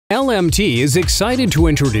LMT is excited to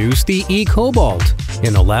introduce the eCobalt,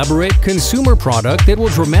 an elaborate consumer product that will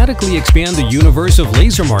dramatically expand the universe of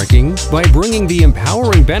laser marking by bringing the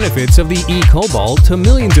empowering benefits of the eCobalt to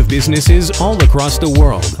millions of businesses all across the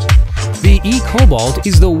world. The eCobalt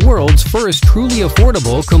is the world's first truly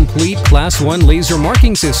affordable complete Class 1 laser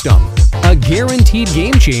marking system, a guaranteed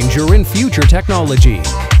game changer in future technology.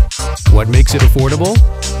 What makes it affordable?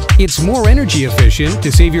 It's more energy efficient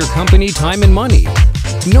to save your company time and money.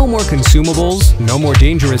 No more consumables, no more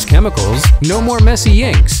dangerous chemicals, no more messy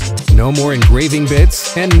inks, no more engraving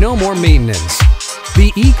bits, and no more maintenance.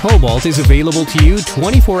 The eCobalt is available to you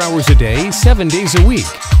 24 hours a day, 7 days a week.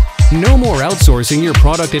 No more outsourcing your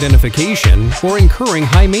product identification or incurring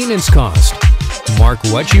high maintenance cost. Mark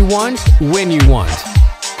what you want, when you want.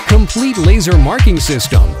 Complete laser marking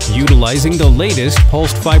system utilizing the latest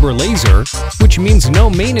pulsed fiber laser, which means no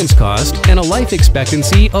maintenance cost and a life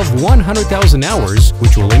expectancy of 100,000 hours,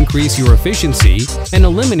 which will increase your efficiency and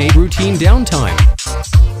eliminate routine downtime.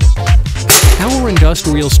 Our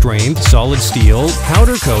industrial strength, solid steel,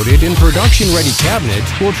 powder-coated and production-ready cabinet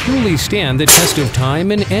will truly stand the test of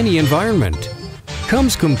time in any environment.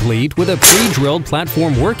 Comes complete with a pre-drilled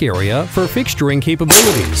platform work area for fixturing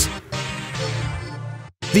capabilities.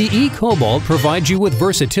 The eCobalt provides you with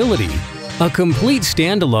versatility, a complete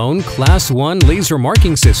standalone Class 1 laser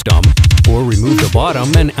marking system, or remove the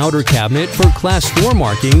bottom and outer cabinet for Class 4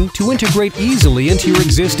 marking to integrate easily into your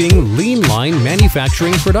existing lean line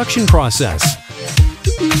manufacturing production process.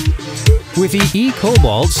 With the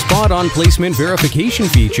eCobalt spot-on placement verification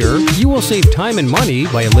feature, you will save time and money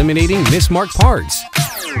by eliminating mismarked parts.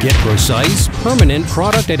 Get precise, permanent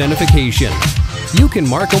product identification. You can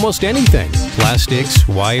mark almost anything: plastics,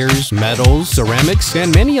 wires, metals, ceramics,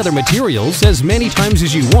 and many other materials as many times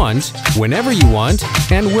as you want, whenever you want,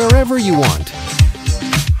 and wherever you want.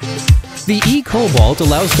 The eCobalt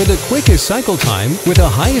allows for the quickest cycle time with the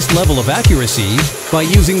highest level of accuracy by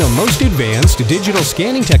using the most advanced digital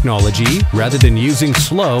scanning technology rather than using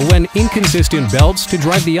slow and inconsistent belts to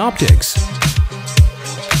drive the optics.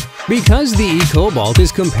 Because the eCobalt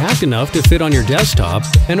is compact enough to fit on your desktop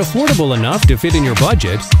and affordable enough to fit in your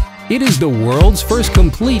budget, it is the world's first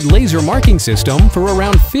complete laser marking system for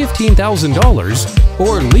around $15,000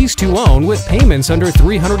 or lease to own with payments under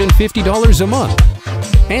 $350 a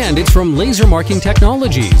month. And it's from Laser Marking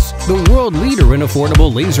Technologies, the world leader in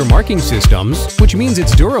affordable laser marking systems, which means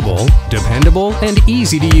it's durable, dependable, and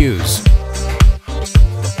easy to use.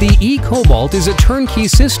 The eCobalt is a turnkey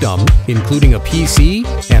system, including a PC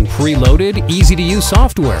and preloaded, easy-to-use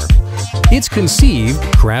software. It's conceived,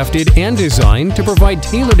 crafted, and designed to provide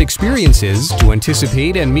tailored experiences to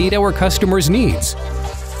anticipate and meet our customers' needs.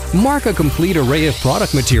 Mark a complete array of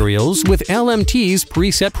product materials with LMT's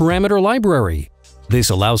preset parameter library. This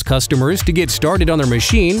allows customers to get started on their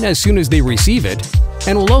machine as soon as they receive it,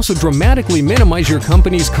 and will also dramatically minimize your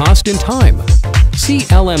company's cost and time. See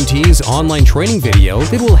LMT's online training video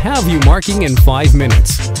that will have you marking in 5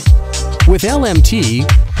 minutes. With LMT,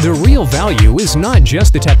 the real value is not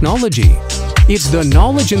just the technology. It's the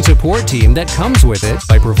knowledge and support team that comes with it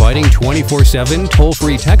by providing 24/7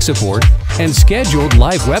 toll-free tech support and scheduled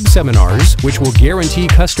live web seminars, which will guarantee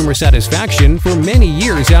customer satisfaction for many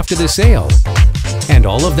years after the sale. And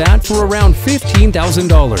all of that for around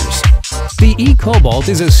 $15,000. The eCobalt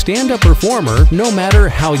is a stand-up performer no matter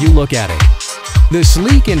how you look at it. The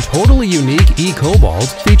sleek and totally unique eCobalt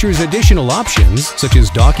features additional options such as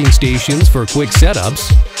docking stations for quick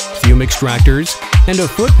setups, fume extractors, and a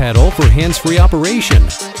foot pedal for hands-free operation.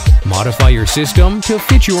 Modify your system to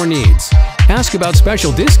fit your needs. Ask about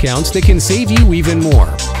special discounts that can save you even more.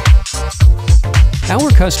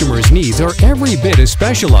 Our customers' needs are every bit as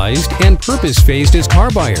specialized and purpose-phased as car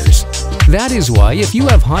buyers. That is why, if you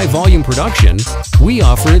have high-volume production, we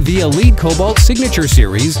offer the Elite Cobalt Signature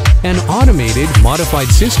Series and automated, modified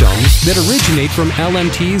systems that originate from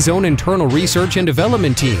LMT's own internal research and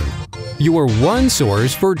development team. Your one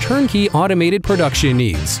source for turnkey automated production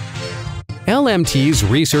needs. LMT's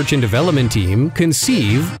research and development team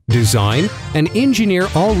conceive, design, and engineer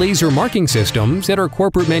all laser marking systems at our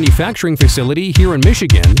corporate manufacturing facility here in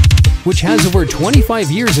Michigan, which has over 25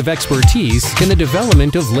 years of expertise in the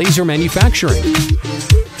development of laser manufacturing.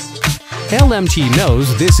 LMT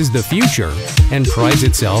knows this is the future and prides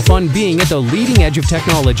itself on being at the leading edge of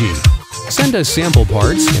technology. Send us sample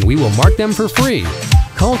parts and we will mark them for free.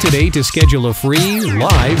 Call today to schedule a free,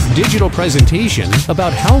 live, digital presentation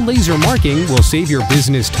about how laser marking will save your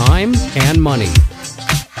business time and money.